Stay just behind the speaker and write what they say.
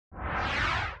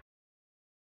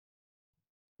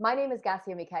My name is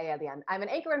Gassia Mikaelian. I'm an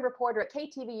anchor and reporter at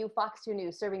KTVU Fox 2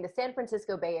 News, serving the San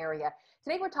Francisco Bay Area.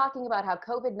 Today we're talking about how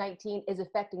COVID-19 is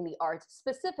affecting the arts,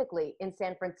 specifically in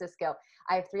San Francisco.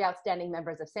 I have three outstanding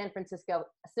members of San Francisco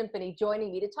Symphony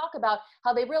joining me to talk about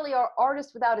how they really are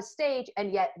artists without a stage,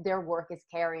 and yet their work is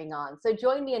carrying on. So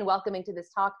join me in welcoming to this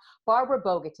talk Barbara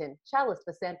Bogatin, cellist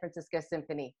with San Francisco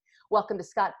Symphony. Welcome to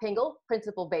Scott Pingle,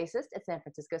 principal bassist at San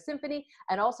Francisco Symphony,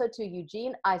 and also to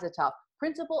Eugene Isotov,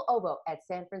 principal oboe at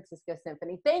San Francisco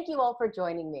Symphony. Thank you all for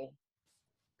joining me.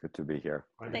 Good to be here.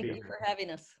 Thank you for having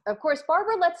us. Of course,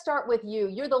 Barbara, let's start with you.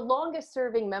 You're the longest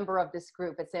serving member of this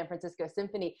group at San Francisco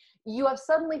Symphony. You have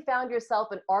suddenly found yourself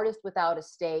an artist without a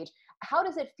stage. How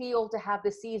does it feel to have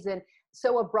the season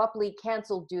so abruptly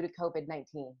canceled due to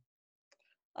COVID-19?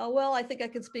 Well, I think I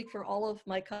can speak for all of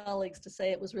my colleagues to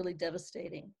say it was really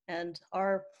devastating. And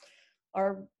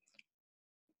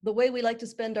the way we like to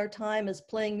spend our time is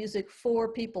playing music for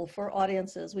people, for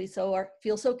audiences. We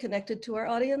feel so connected to our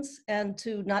audience, and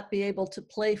to not be able to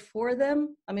play for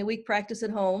them. I mean, we practice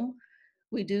at home.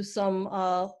 We do some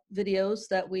videos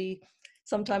that we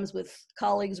sometimes with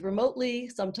colleagues remotely,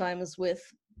 sometimes with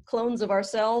clones of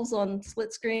ourselves on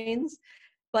split screens.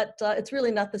 But it's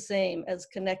really not the same as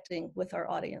connecting with our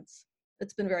audience.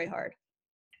 It's been very hard.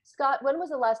 Scott, when was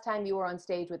the last time you were on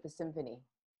stage with the symphony?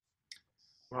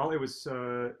 Well, it was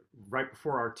right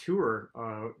before our tour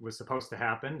was supposed to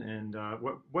happen. And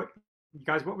what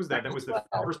guys, what was that? That was the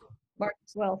first March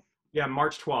 12th. Yeah,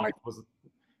 March 12th.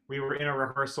 We were in a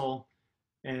rehearsal,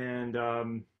 and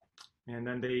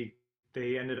then they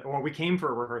ended. Well, we came for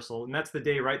a rehearsal, and that's the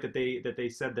day, right? That they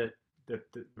said that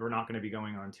we're not going to be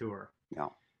going on tour. Yeah.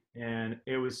 And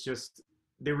it was just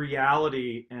the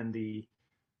reality and the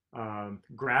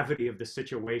gravity of the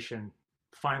situation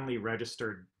finally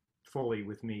registered fully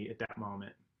with me at that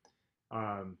moment.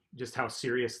 Just how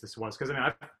serious this was, because I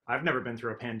mean, I've never been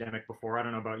through a pandemic before. I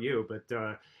don't know about you,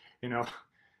 but you know,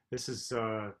 this is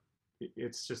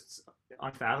it's just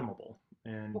unfathomable.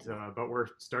 And but we're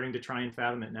starting to try and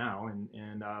fathom it now.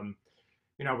 And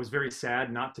you know, I was very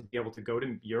sad not to be able to go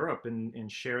to Europe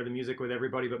and share the music with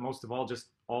everybody, but most of all, just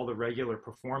all the regular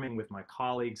performing with my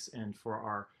colleagues and for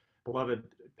our beloved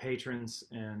patrons,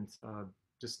 and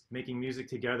just making music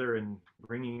together and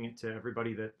bringing it to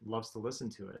everybody that loves to listen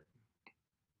to it.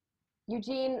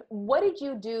 Eugene, what did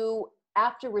you do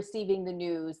after receiving the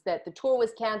news that the tour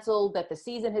was canceled, that the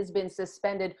season has been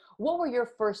suspended? What were your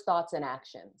first thoughts and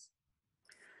actions?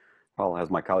 Well,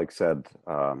 as my colleague said,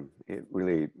 it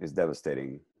really is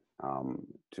devastating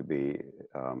to be,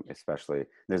 especially,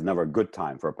 there's never a good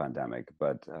time for a pandemic,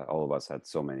 but all of us had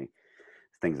so many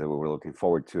things that we were looking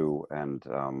forward to. And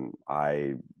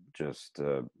I just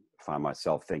find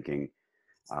myself thinking,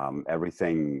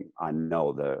 everything I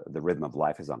know, the rhythm of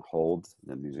life is on hold,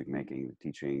 the music making, the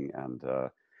teaching, and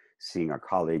seeing our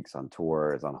colleagues on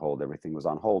tour is on hold. Everything was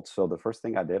on hold. So the first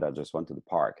thing I did, I just went to the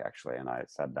park, actually, and I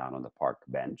sat down on the park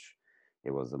bench. It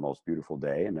was the most beautiful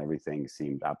day, and everything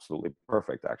seemed absolutely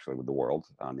perfect, actually, with the world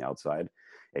on the outside,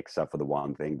 except for the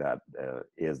one thing that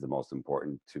is the most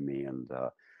important to me and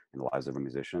in the lives of a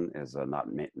musician is not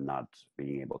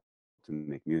being able to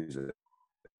make music.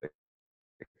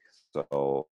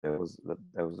 So that was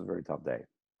a very tough day.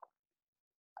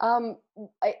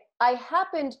 I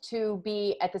happened to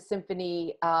be at the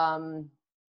symphony, I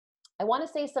want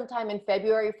to say sometime in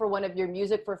February, for one of your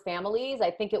Music for Families. I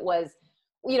think it was,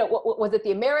 you know, was it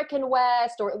the American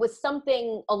West, or it was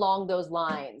something along those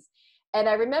lines. And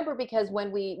I remember because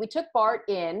when we took Bart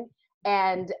in,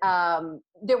 and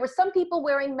there were some people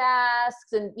wearing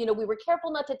masks, and, you know, we were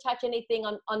careful not to touch anything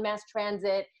on mass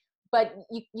transit, but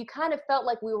you kind of felt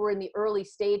like we were in the early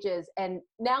stages. And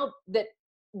now that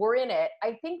we're in it,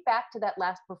 I think back to that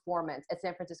last performance at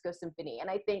San Francisco Symphony, and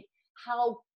I think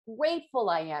how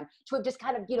grateful I am to have just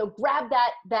kind of, you know, grabbed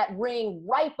that ring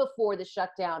right before the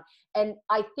shutdown. And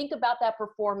I think about that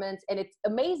performance, and it's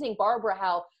amazing, Barbara,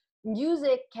 how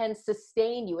music can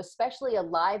sustain you, especially a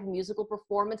live musical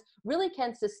performance really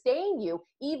can sustain you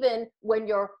even when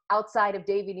you're outside of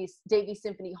Davies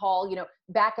Symphony Hall, you know,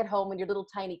 back at home in your little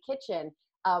tiny kitchen.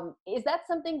 Is that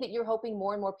something that you're hoping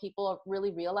more and more people are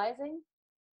really realizing?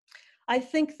 I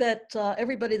think that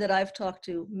everybody that I've talked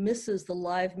to misses the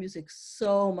live music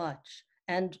so much.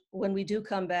 And when we do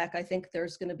come back, I think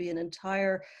there's going to be an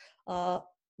entire,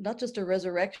 not just a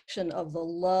resurrection of the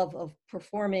love of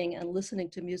performing and listening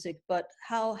to music, but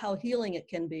how healing it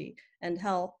can be, and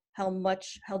how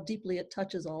deeply it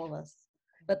touches all of us.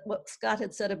 But what Scott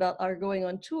had said about our going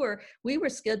on tour, we were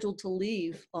scheduled to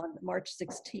leave on March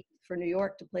 16th for New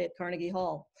York to play at Carnegie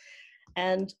Hall.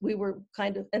 And we were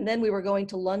and then we were going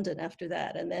to London after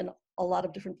that, and then a lot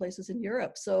of different places in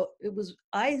Europe. So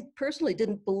I personally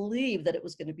didn't believe that it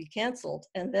was going to be canceled.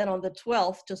 And then on the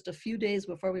 12th, just a few days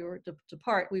before we were to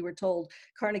depart, we were told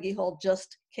Carnegie Hall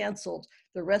just canceled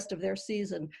the rest of their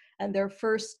season. And their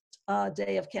first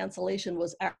day of cancellation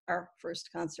was our first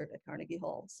concert at Carnegie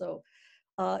Hall. So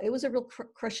it was a real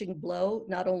crushing blow,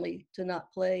 not only to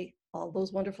not play all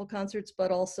those wonderful concerts, but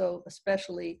also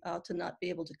especially to not be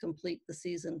able to complete the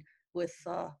season with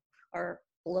our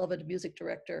beloved music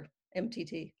director,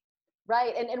 MTT.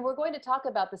 Right, and we're going to talk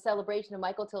about the celebration of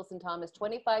Michael Tilson Thomas,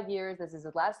 25 years. This is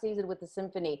his last season with the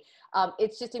symphony.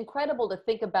 It's just incredible to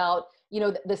think about, you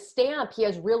know, the stamp he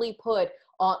has really put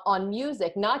on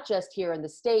music, not just here in the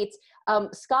States.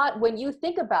 Scott, when you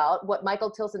think about what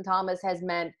Michael Tilson Thomas has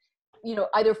meant, you know,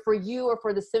 either for you or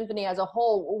for the symphony as a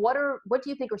whole, what do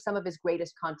you think are some of his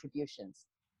greatest contributions?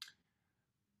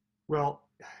 Well,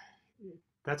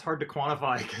 that's hard to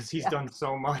quantify because he's done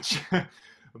so much.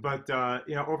 But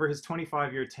you know, over his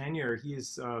 25-year tenure,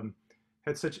 he's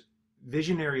had such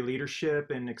visionary leadership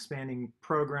and expanding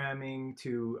programming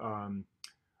to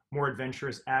more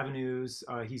adventurous avenues.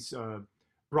 He's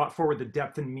brought forward the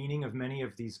depth and meaning of many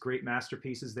of these great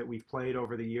masterpieces that we've played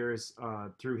over the years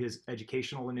through his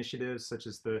educational initiatives, such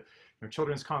as the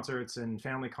children's concerts and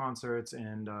family concerts,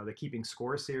 and the Keeping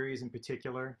Score series in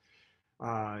particular.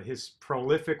 His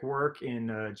prolific work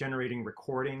in generating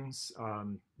recordings,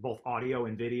 both audio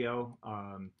and video,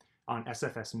 on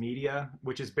SFS Media,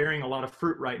 which is bearing a lot of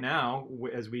fruit right now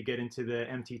as we get into the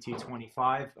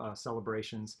MTT25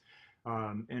 celebrations.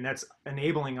 And that's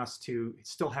enabling us to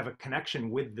still have a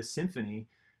connection with the symphony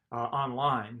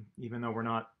online, even though we're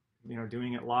not,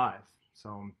 doing it live.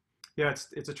 So yeah,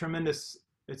 it's a tremendous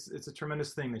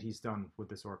thing that he's done with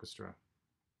this orchestra.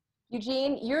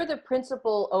 Eugene, you're the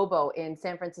principal oboe in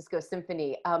San Francisco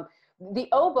Symphony. The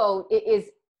oboe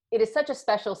it is such a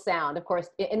special sound, of course,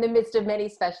 in the midst of many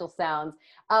special sounds.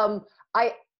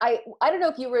 I don't know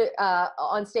if you were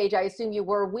on stage. I assume you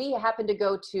were. We happened to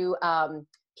go to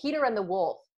Peter and the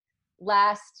Wolf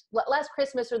last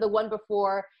Christmas or the one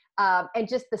before, and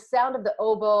just the sound of the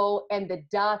oboe and the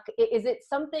duck. Is it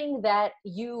something that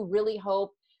you really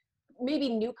hope maybe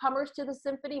newcomers to the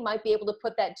symphony might be able to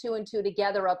put that 2 and 2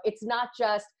 together of it's not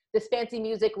just this fancy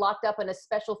music locked up in a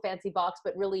special fancy box,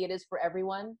 but really it is for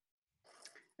everyone?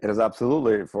 It is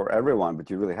absolutely for everyone, but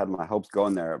you really had my hopes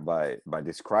going there by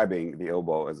describing the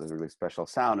oboe as a really special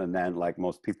sound. And then, like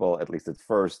most people, at least at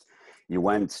first, you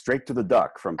went straight to the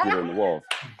duck from Peter and the Wolf.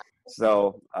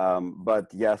 So, but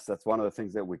yes, that's one of the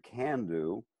things that we can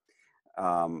do.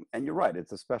 And you're right,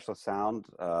 it's a special sound.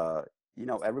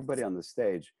 Everybody on the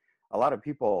stage, a lot of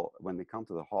people, when they come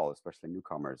to the hall, especially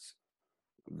newcomers,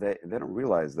 they don't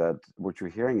realize that what you're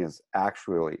hearing is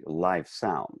actually live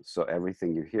sound. So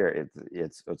everything you hear,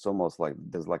 it's almost like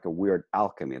there's like a weird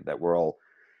alchemy that we're all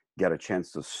get a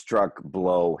chance to struck,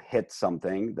 blow, hit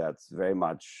something that's very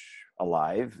much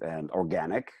alive and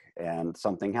organic, and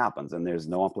something happens, and there's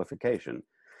no amplification.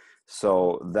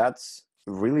 So that's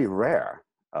really rare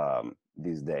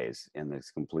these days in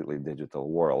this completely digital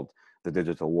world. The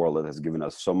digital world that has given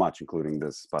us so much, including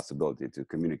this possibility to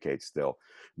communicate still.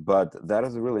 But that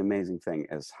is a really amazing thing,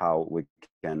 is how we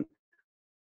can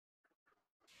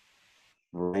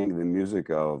bring the music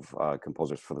of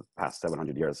composers for the past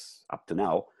 700 years up to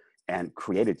now and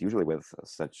create it usually with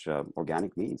such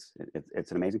organic means.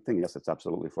 It's an amazing thing. Yes, it's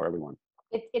absolutely for everyone.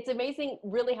 It's amazing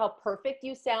really how perfect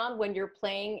you sound when you're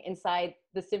playing inside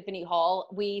the Symphony Hall.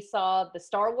 We saw the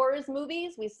Star Wars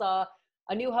movies. We saw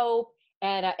A New Hope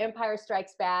and Empire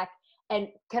Strikes Back. And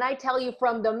can I tell you,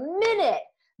 from the minute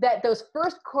that those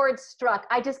first chords struck,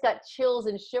 I just got chills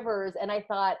and shivers. And I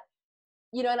thought,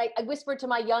 and I whispered to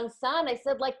my young son, I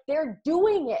said, like, they're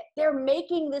doing it. They're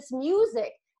making this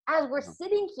music as we're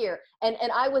sitting here. And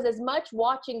I was as much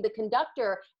watching the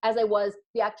conductor as I was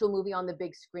the actual movie on the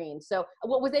big screen. So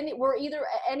were either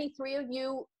any three of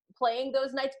you playing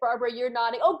those nights? Barbara, you're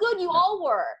nodding. Oh, good, you all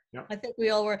were. Yep. I think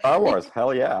we all were. Star Wars,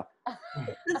 hell yeah.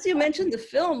 Since you mentioned the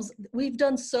films, we've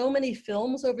done so many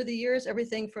films over the years,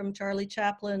 everything from Charlie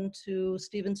Chaplin to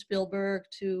Steven Spielberg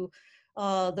to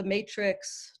The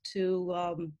Matrix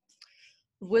to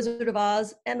Wizard of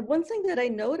Oz. And one thing that I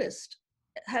noticed,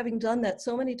 having done that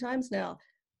so many times now,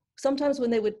 sometimes when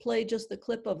they would play just the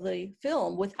clip of the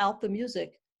film without the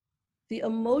music, the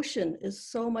emotion is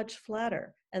so much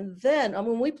flatter. And then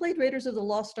when we played Raiders of the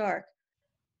Lost Ark,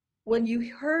 when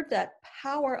you heard that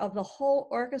power of the whole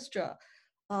orchestra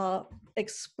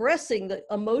expressing the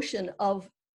emotion of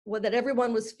what that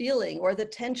everyone was feeling, or the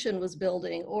tension was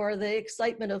building, or the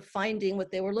excitement of finding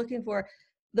what they were looking for,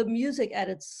 the music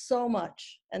added so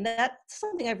much. And that's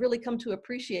something I've really come to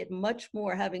appreciate much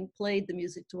more, having played the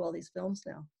music to all these films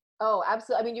now. Oh,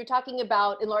 absolutely. I mean, you're talking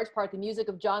about, in large part, the music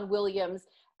of John Williams.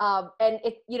 And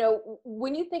it, you know,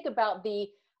 when you think about the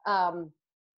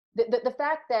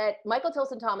fact that Michael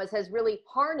Tilson Thomas has really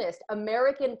harnessed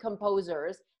American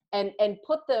composers and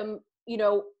put them, you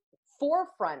know,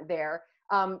 forefront there.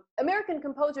 American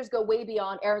composers go way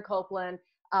beyond Aaron Copland.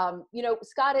 You know,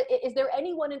 Scott, is there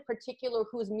anyone in particular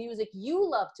whose music you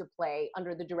love to play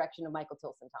under the direction of Michael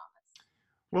Tilson Thomas?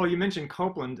 Well, you mentioned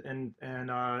Copland, and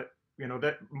you know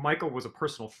that Michael was a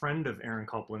personal friend of Aaron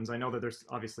Copland's. I know that there's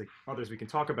obviously others we can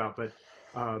talk about, but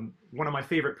one of my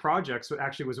favorite projects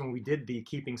actually was when we did the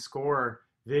Keeping Score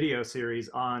video series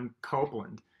on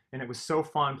Copland, and it was so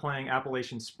fun playing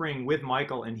Appalachian Spring with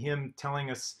Michael and him telling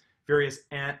us various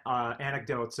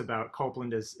anecdotes about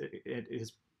Copland, as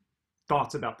his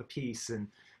thoughts about the piece, and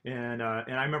I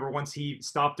remember once he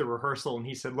stopped a rehearsal and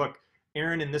he said, "Look,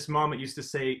 Aaron in this moment used to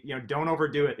say, you know, don't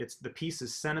overdo it. It's the piece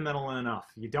is sentimental enough.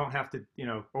 You don't have to, you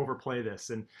know, overplay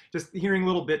this." And just hearing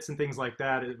little bits and things like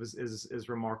that, it was is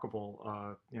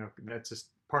remarkable. You know, that's just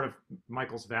part of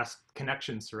Michael's vast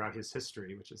connections throughout his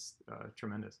history, which is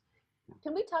tremendous.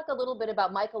 Can we talk a little bit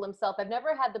about Michael himself? I've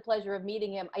never had the pleasure of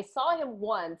meeting him. I saw him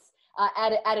once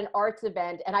at an arts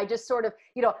event, and I just sort of,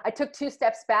 you know, I took 2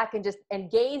 steps back and just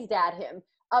gazed at him.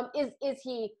 Is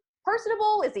he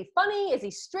personable? Is he funny? Is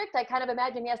he strict? I kind of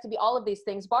imagine he has to be all of these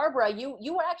things. Barbara,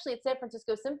 you were actually at San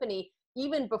Francisco Symphony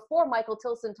even before Michael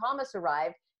Tilson Thomas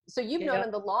arrived, so you've known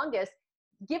him the longest.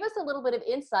 Give us a little bit of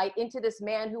insight into this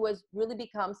man who has really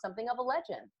become something of a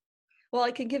legend. Well,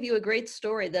 I can give you a great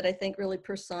story that I think really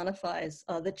personifies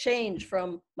the change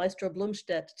from Maestro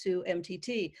Blumstedt to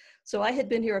MTT. So I had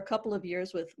been here a couple of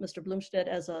years with Mr. Blumstedt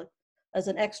as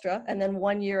an extra, and then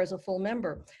 1 year as a full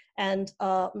member. And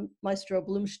Maestro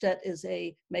Blumstedt is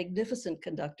a magnificent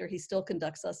conductor. He still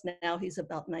conducts us now. He's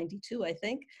about 92, I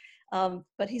think.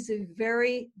 But he's a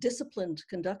very disciplined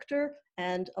conductor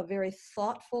and a very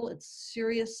thoughtful and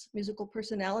serious musical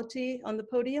personality on the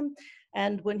podium.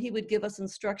 And when he would give us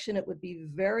instruction, it would be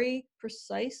very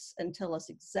precise and tell us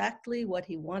exactly what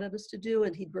he wanted us to do.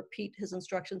 And he'd repeat his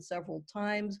instructions several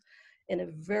times in a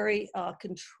very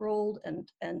controlled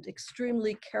and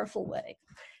extremely careful way.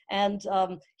 And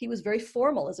he was very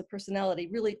formal as a personality,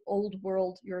 really old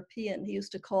world European. He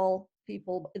used to call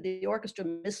people in the orchestra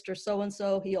Mr.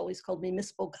 So-and-so. He always called me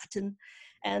Miss Bogatin.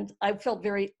 And I felt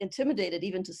very intimidated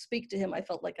even to speak to him. I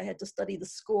felt like I had to study the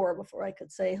score before I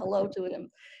could say hello to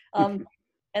him.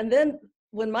 And then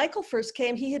when Michael first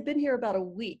came, he had been here about a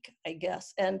week, I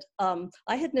guess. And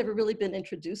I had never really been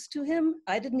introduced to him.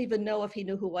 I didn't even know if he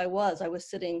knew who I was. I was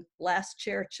sitting last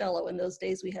chair cello. In those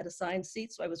days, we had assigned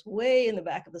seats, so I was way in the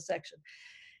back of the section.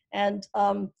 And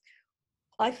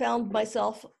I found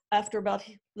myself, after about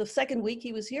the second week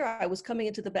he was here, I was coming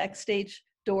into the backstage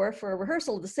door for a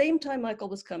rehearsal at the same time Michael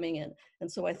was coming in.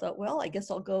 And so I thought, well, I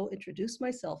guess I'll go introduce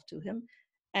myself to him.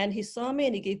 And he saw me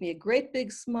and he gave me a great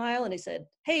big smile and he said,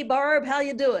 "Hey, Barb, how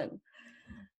you doing?"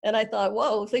 And I thought,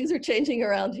 whoa, things are changing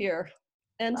around here.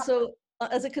 And so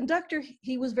as a conductor,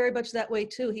 he was very much that way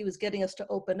too. He was getting us to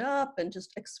open up and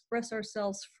just express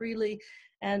ourselves freely.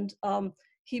 And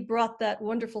he brought that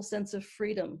wonderful sense of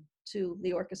freedom to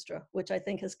the orchestra, which I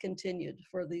think has continued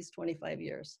for these 25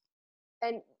 years.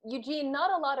 And Eugene,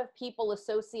 not a lot of people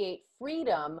associate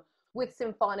freedom with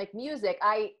symphonic music.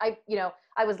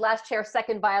 I was last chair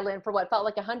second violin for what felt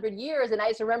like 100 years. And I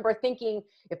just remember thinking,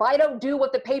 if I don't do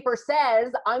what the paper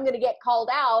says, I'm going to get called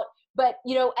out. But,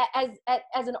 you know,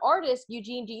 as an artist,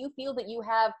 Eugene, do you feel that you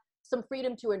have some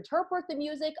freedom to interpret the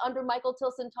music under Michael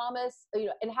Tilson Thomas? You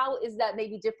know, and how is that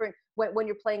maybe different when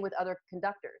you're playing with other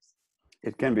conductors?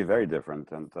 It can be very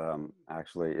different. And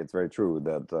actually, it's very true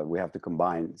that we have to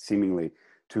combine seemingly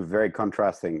two very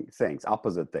contrasting things,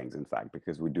 opposite things, in fact,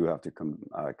 because we do have to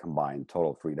combine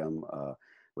total freedom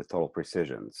with total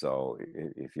precision. So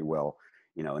if you will,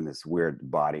 you know, in this weird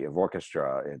body of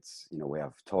orchestra, it's, you know, we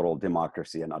have total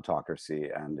democracy and autocracy,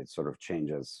 and it sort of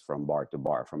changes from bar to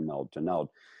bar, from note to note.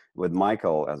 With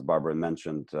Michael, as Barbara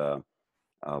mentioned,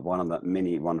 one of the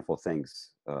many wonderful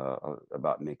things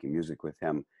about making music with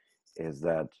him is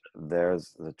that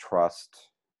there's the trust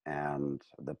and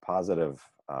the positive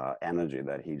energy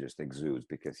that he just exudes,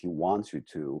 because he wants you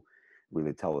to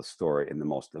really tell a story in the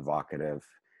most evocative,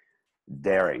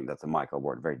 daring, that's a Michael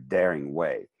word, very daring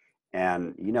way.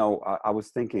 And, you know, I was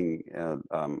thinking,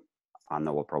 I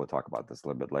know we'll probably talk about this a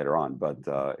little bit later on, but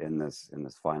in this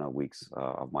final weeks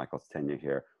of Michael's tenure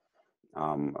here,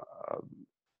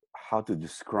 how to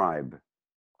describe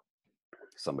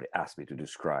somebody asked me to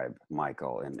describe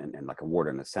Michael in like a word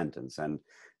in a sentence, and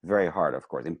very hard, of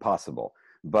course, impossible.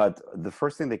 But the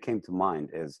first thing that came to mind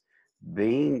is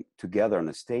being together on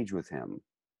a stage with him.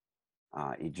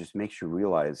 It just makes you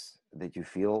realize that you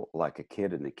feel like a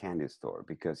kid in a candy store,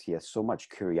 because he has so much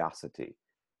curiosity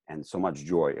and so much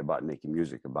joy about making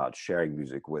music, about sharing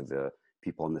music with the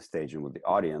people on the stage and with the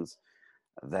audience,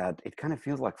 that it kind of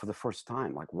feels like for the first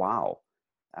time, like, wow.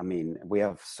 I mean, we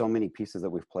have so many pieces that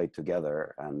we've played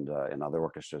together and in other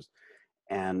orchestras.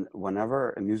 And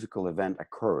whenever a musical event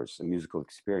occurs, a musical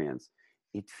experience,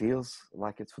 it feels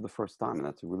like it's for the first time. And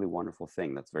that's a really wonderful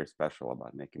thing. That's very special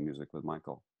about making music with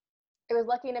Michael. I was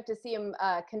lucky enough to see him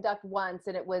conduct once,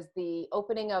 and it was the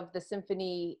opening of the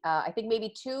symphony. I think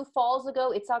maybe 2 falls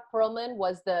ago. Itzhak Perlman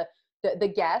was the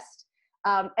guest,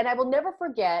 and I will never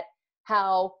forget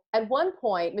how at one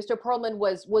point Mr. Perlman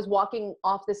was walking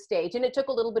off the stage, and it took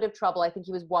a little bit of trouble. I think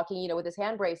he was walking, you know, with his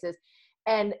hand braces,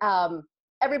 and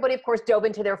everybody, of course, dove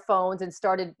into their phones and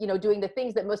started, you know, doing the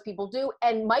things that most people do.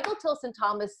 And Michael Tilson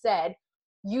Thomas said,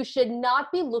 "You should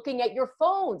not be looking at your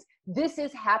phones. This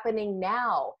is happening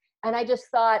now." And I just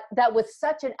thought that was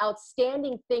such an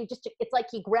outstanding thing. It's like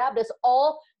he grabbed us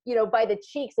all, you know, by the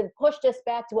cheeks and pushed us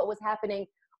back to what was happening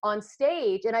on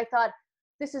stage. And I thought,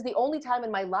 this is the only time in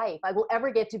my life I will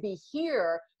ever get to be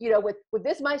here, you know, with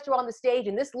this maestro on the stage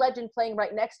and this legend playing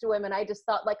right next to him. And I just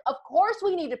thought, like, of course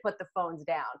we need to put the phones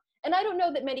down. And I don't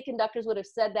know that many conductors would have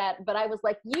said that, but I was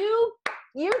like, you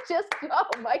just go,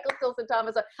 Michael Tilson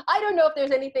Thomas. I don't know if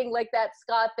there's anything like that,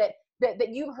 Scott, that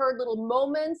you've heard, little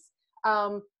moments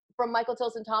from Michael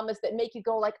Tilson Thomas that make you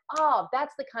go like, oh,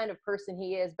 that's the kind of person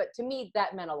he is. But to me,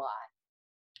 that meant a lot.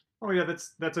 Oh yeah,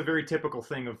 that's a very typical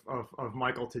thing of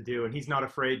Michael to do, and he's not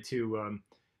afraid to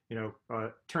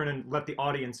turn and let the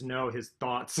audience know his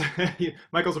thoughts.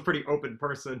 Michael's a pretty open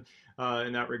person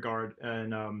in that regard,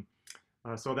 and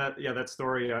so that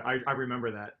story, I remember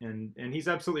that, and he's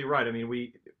absolutely right. I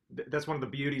mean, that's one of the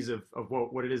beauties of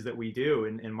what it is that we do,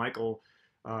 and Michael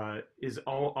is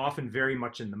often very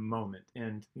much in the moment,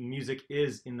 and music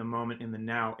is in the moment, in the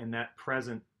now, in that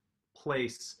present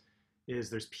place.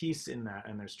 There's peace in that,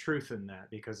 and there's truth in that,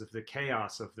 because of the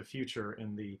chaos of the future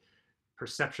and the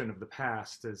perception of the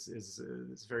past is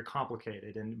very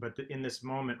complicated. But in this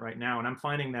moment right now, and I'm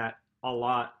finding that a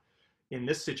lot in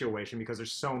this situation, because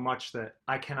there's so much that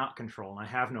I cannot control and I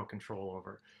have no control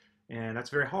over, and that's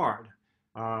very hard.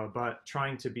 But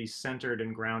trying to be centered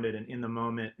and grounded and in the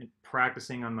moment, and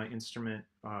practicing on my instrument,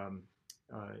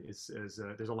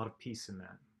 there's a lot of peace in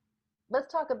that. Let's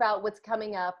talk about what's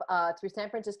coming up through San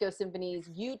Francisco Symphony's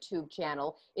YouTube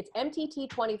channel. It's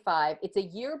MTT25. It's a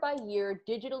year-by-year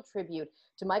digital tribute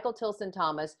to Michael Tilson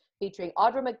Thomas, featuring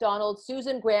Audra McDonald,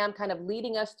 Susan Graham, kind of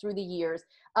leading us through the years.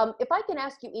 If I can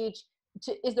ask you each,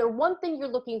 is there one thing you're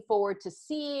looking forward to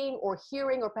seeing or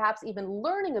hearing or perhaps even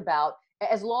learning about,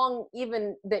 as long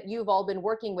even that you've all been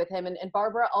working with him? And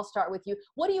Barbara, I'll start with you.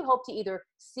 What do you hope to either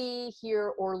see,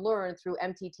 hear, or learn through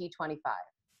MTT25?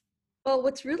 Well,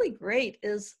 what's really great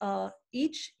is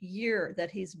each year that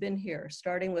he's been here,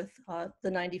 starting with the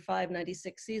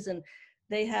 95-96 season,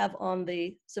 they have on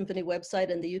the Symphony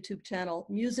website and the YouTube channel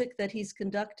music that he's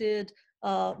conducted,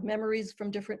 memories from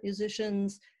different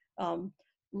musicians,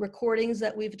 recordings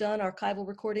that we've done, archival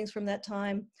recordings from that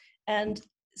time. And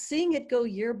seeing it go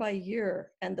year by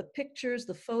year, and the pictures,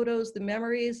 the photos, the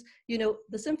memories, you know,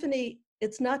 the symphony,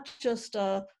 it's not just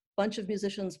a bunch of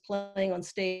musicians playing on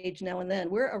stage now and then.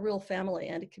 We're a real family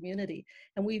and a community,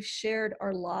 and we've shared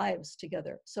our lives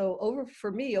together. So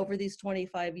for me, over these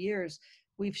 25 years,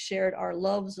 we've shared our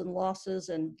loves and losses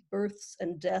and births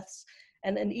and deaths.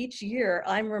 And in each year,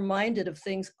 I'm reminded of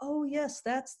things. Oh yes,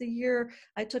 that's the year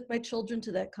I took my children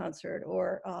to that concert,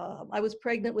 or I was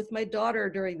pregnant with my daughter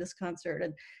during this concert.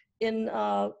 And in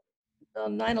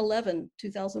 9/11,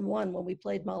 2001, when we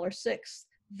played Mahler 6,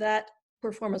 that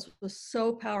performance was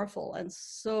so powerful and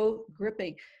so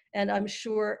gripping. And I'm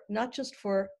sure not just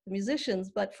for the musicians,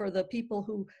 but for the people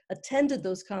who attended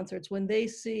those concerts, when they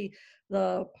see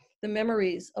the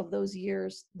memories of those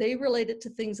years, they relate it to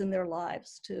things in their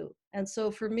lives too. And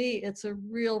so for me, it's a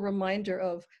real reminder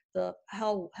of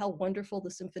how wonderful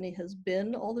the symphony has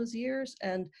been all those years,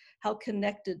 and how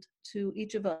connected to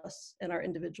each of us in our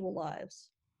individual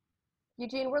lives.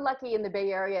 Eugene, we're lucky in the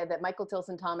Bay Area that Michael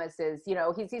Tilson Thomas is, you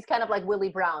know, he's kind of like Willie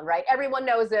Brown, right? Everyone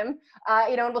knows him,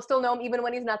 you know, and we'll still know him even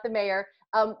when he's not the mayor.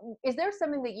 Is there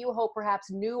something that you hope perhaps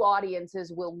new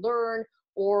audiences will learn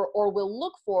or will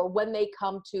look for when they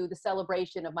come to the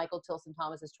celebration of Michael Tilson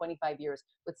Thomas's 25 years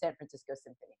with San Francisco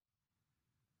Symphony?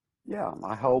 Yeah,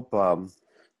 I hope,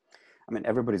 I mean,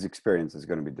 everybody's experience is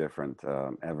going to be different.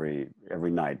 Every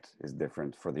night is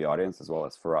different for the audience as well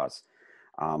as for us.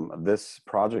 This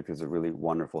project is a really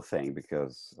wonderful thing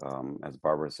because, as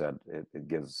Barbara said, it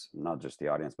gives not just the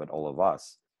audience, but all of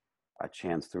us a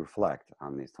chance to reflect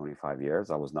on these 25 years.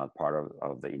 I was not part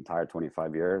of the entire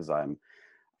 25 years. I'm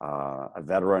a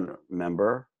veteran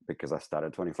member because I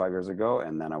started 25 years ago,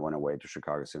 and then I went away to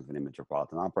Chicago Symphony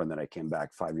Metropolitan Opera, and then I came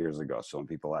back 5 years ago. So when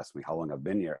people ask me how long I've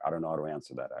been here, I don't know how to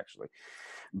answer that actually.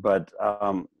 But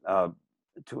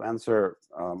to answer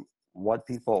what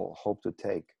people hope to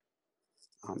take,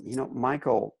 you know,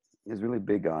 Michael is really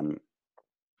big on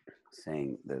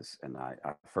saying this, and I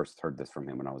first heard this from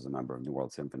him when I was a member of New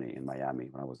World Symphony in Miami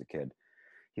when I was a kid.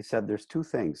 He said there's two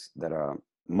things that are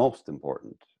most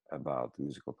important about the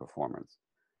musical performance.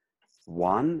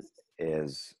 One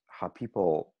is how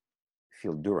people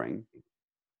feel during,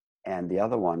 and the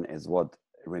other one is what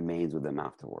remains with them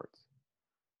afterwards.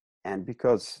 And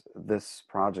because this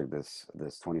project,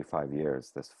 this 25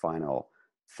 years, this final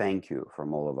thank you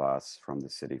from all of us, from the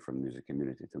city, from the music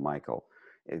community to Michael,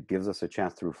 it gives us a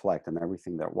chance to reflect on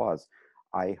everything that was.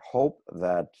 I hope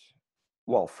that,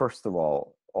 well, first of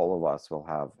all of us will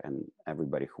have, and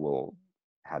everybody who will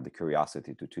have the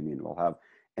curiosity to tune in will have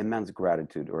immense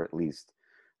gratitude, or at least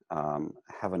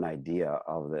have an idea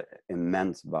of the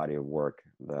immense body of work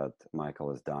that Michael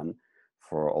has done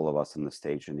for all of us on the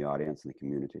stage, in the audience, in the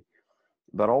community.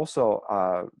 But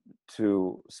also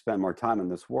to spend more time in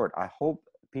this work. I hope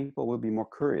people will be more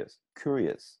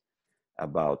curious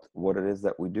about what it is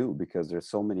that we do, because there's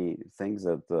so many things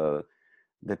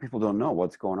that people don't know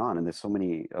what's going on, and there's so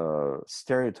many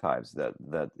stereotypes that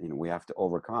you know we have to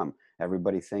overcome.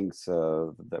 Everybody thinks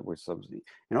that we're you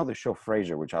know, the show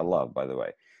Frasier, which I love, by the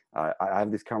way. I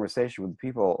have this conversation with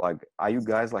people like, are you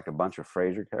guys like a bunch of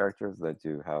Frasier characters that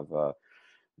you have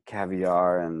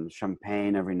caviar and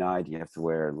champagne every night? You have to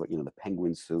wear, you know, the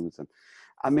penguin suits, and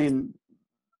I mean,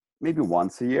 maybe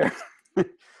once a year.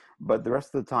 But the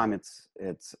rest of the time,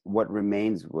 it's what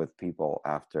remains with people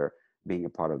after being a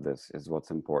part of this is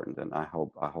what's important. And I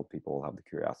hope people will have the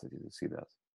curiosity to see this.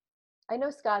 I know,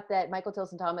 Scott, that Michael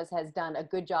Tilson Thomas has done a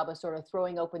good job of sort of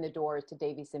throwing open the doors to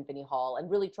Davies Symphony Hall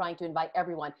and really trying to invite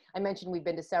everyone. I mentioned we've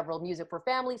been to several Music for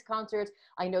Families concerts.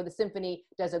 I know the Symphony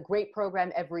does a great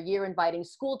program every year inviting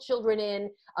school children in,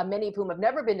 many of whom have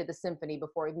never been to the Symphony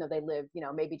before, even though they live, you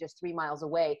know, maybe just 3 miles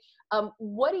away.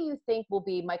 What do you think will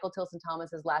be Michael Tilson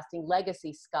Thomas's lasting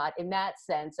legacy, Scott, in that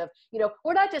sense of, you know,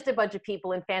 we're not just a bunch of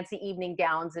people in fancy evening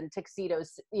gowns and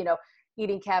tuxedos, you know,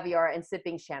 eating caviar and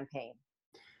sipping champagne?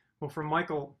 Well, for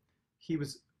Michael, he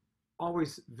was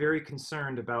always very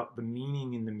concerned about the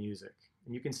meaning in the music.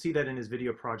 And you can see that in his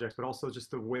video projects, but also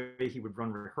just the way he would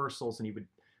run rehearsals, and he would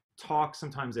talk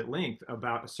sometimes at length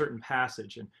about a certain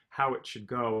passage and how it should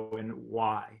go and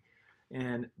why.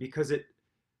 And because the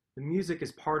music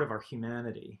is part of our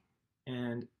humanity.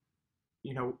 And,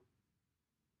 you know,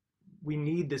 we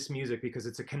need this music because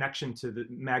it's a connection to the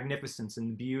magnificence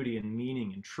and beauty and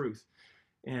meaning and truth.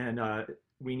 And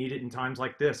we need it in times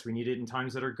like this. We need it in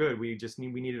times that are good. We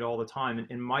need it all the time.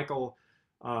 And Michael,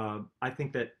 I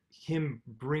think that him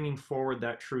bringing forward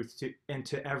that truth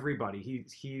to everybody,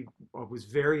 he was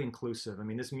very inclusive. I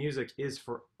mean, this music is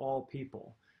for all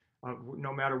people,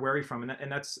 no matter where you're from.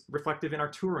 And that's reflective in our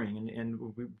touring and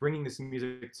bringing this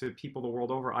music to people the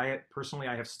world over. I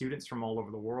have students from all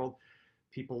over the world.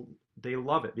 People, they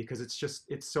love it because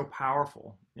it's so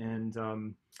powerful. And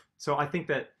so I think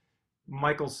that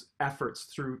Michael's efforts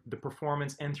through the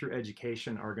performance and through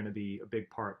education are going to be a big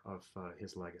part of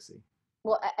his legacy.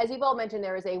 Well, as you've all mentioned,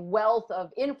 there is a wealth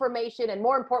of information and,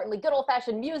 more importantly, good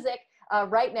old-fashioned music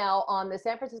right now on the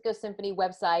San Francisco Symphony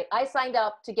website. I signed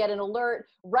up to get an alert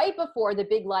right before the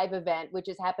big live event, which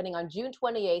is happening on June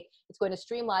 28th. It's going to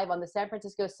stream live on the San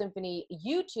Francisco Symphony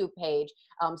YouTube page.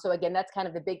 So again, that's kind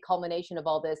of the big culmination of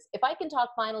all this. If I can talk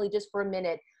finally just for a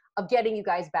minute of getting you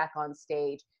guys back on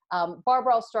stage.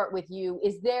 Barbara, I'll start with you.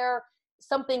 Is there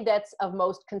something that's of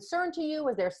most concern to you?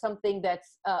 Is there something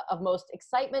that's of most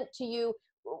excitement to you?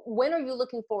 When are you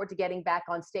looking forward to getting back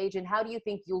on stage, and how do you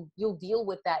think you'll deal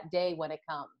with that day when it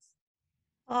comes?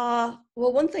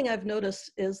 Well, one thing I've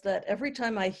noticed is that every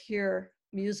time I hear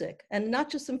music, and not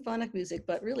just symphonic music,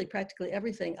 but really practically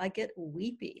everything, I get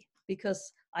weepy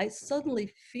because I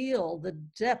suddenly feel the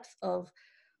depth of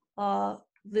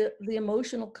the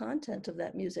emotional content of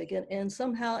that music, and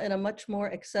somehow in a much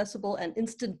more accessible and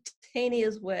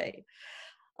instantaneous way.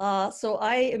 So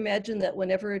I imagine that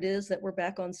whenever it is that we're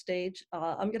back on stage,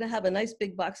 I'm going to have a nice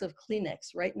big box of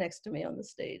Kleenex right next to me on the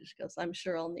stage, because I'm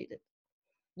sure I'll need it.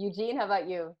 Eugene, how about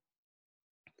you?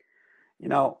 You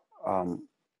know,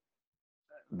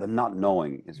 the not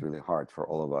knowing is really hard for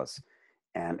all of us.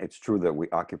 And it's true that we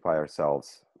occupy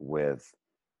ourselves with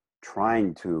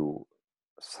trying to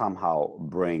somehow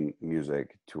bring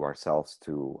music to ourselves,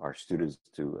 to our students,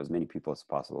 to as many people as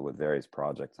possible with various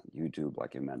projects on YouTube,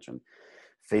 like you mentioned,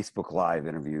 Facebook Live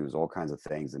interviews, all kinds of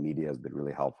things. The media has been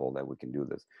really helpful that we can do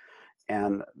this.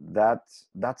 And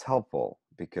that's helpful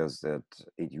because it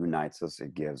unites us.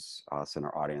 It gives us and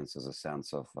our audiences a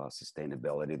sense of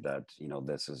sustainability that, you know,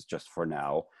 this is just for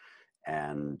now.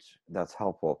 And that's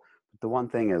helpful. The one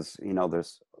thing is, you know,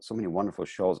 there's so many wonderful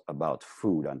shows about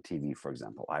food on TV, for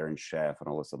example, Iron Chef and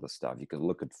all this other stuff. You can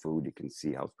look at food, you can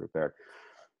see how it's prepared.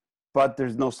 But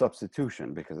there's no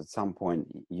substitution because at some point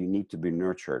you need to be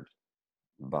nurtured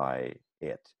by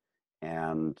it.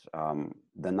 And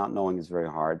the not knowing is very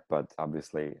hard, but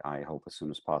obviously I hope as soon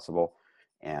as possible.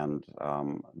 And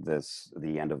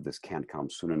the end of this can't come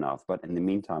soon enough. But in the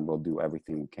meantime, we'll do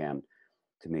everything we can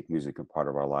to make music a part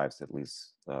of our lives, at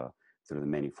least through the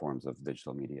many forms of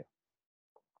digital media.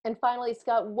 And finally,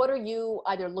 Scott, what are you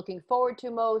either looking forward to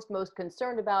most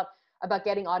concerned about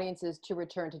getting audiences to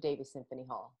return to Davies Symphony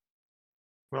Hall?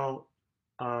 Well,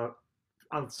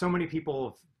 so many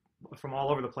people from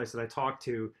all over the place that I talk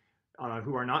to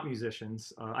who are not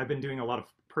musicians. I've been doing a lot of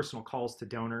personal calls to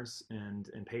donors and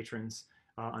patrons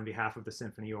on behalf of the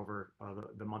symphony over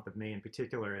the month of May in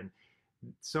particular. And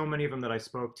so many of them that I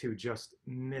spoke to just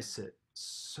miss it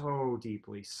so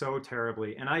deeply, so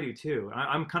terribly. And I do too.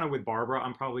 I'm kind of with Barbara.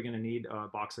 I'm probably going to need a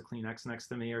box of Kleenex next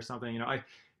to me or something. You know, I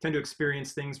tend to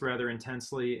experience things rather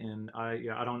intensely, and I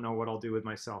don't know what I'll do with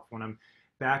myself when I'm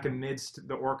back amidst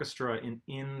the orchestra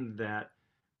in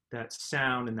that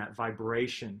sound and that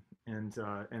vibration and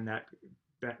that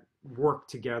work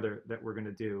together that we're going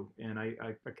to do. And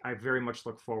I very much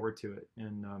look forward to it.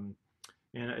 And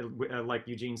like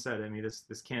Eugene said, I mean,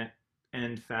 this can't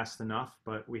end fast enough,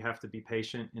 but we have to be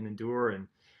patient and endure and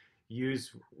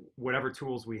use whatever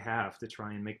tools we have to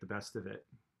try and make the best of it.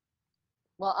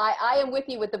 Well, I am with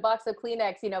you with the box of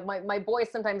Kleenex. You know, my boys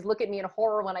sometimes look at me in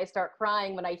horror when I start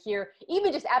crying, when I hear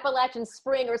even just Appalachian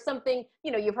Spring or something,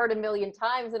 you know, you've heard a million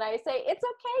times. And I say, it's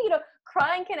okay, you know,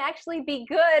 crying can actually be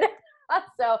good.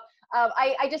 So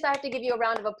I have to give you a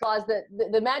round of applause.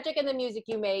 The magic and the music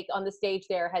you make on the stage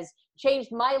there has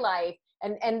changed my life.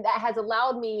 And that has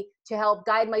allowed me to help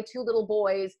guide my two little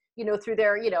boys, you know, through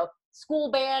their, you know,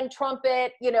 school band,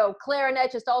 trumpet, you know,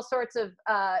 clarinet, just all sorts of,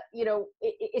 you know,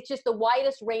 it's just the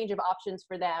widest range of options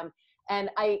for them. And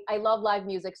I love live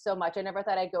music so much. I never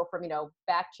thought I'd go from, you know,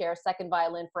 back chair, second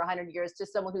violin for 100 years to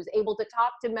someone who's able to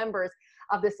talk to members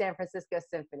of the San Francisco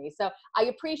Symphony. So I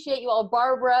appreciate you all.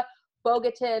 Barbara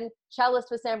Bogatin, cellist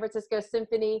with San Francisco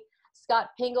Symphony, Scott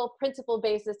Pingle, principal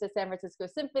bassist at San Francisco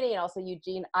Symphony, and also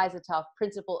Eugene Izatoff,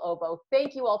 principal oboe.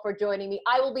 Thank you all for joining me.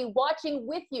 I will be watching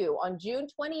with you on June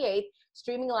 28th,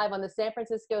 streaming live on the San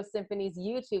Francisco Symphony's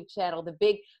YouTube channel. The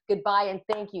big goodbye and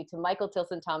thank you to Michael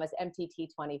Tilson Thomas,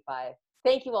 MTT25.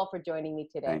 Thank you all for joining me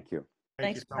today. Thank you.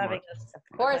 Thanks for having us.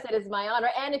 Of course, it is my honor.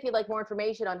 And if you'd like more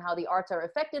information on how the arts are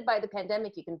affected by the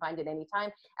pandemic, you can find it anytime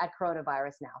at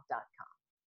coronavirusnow.com.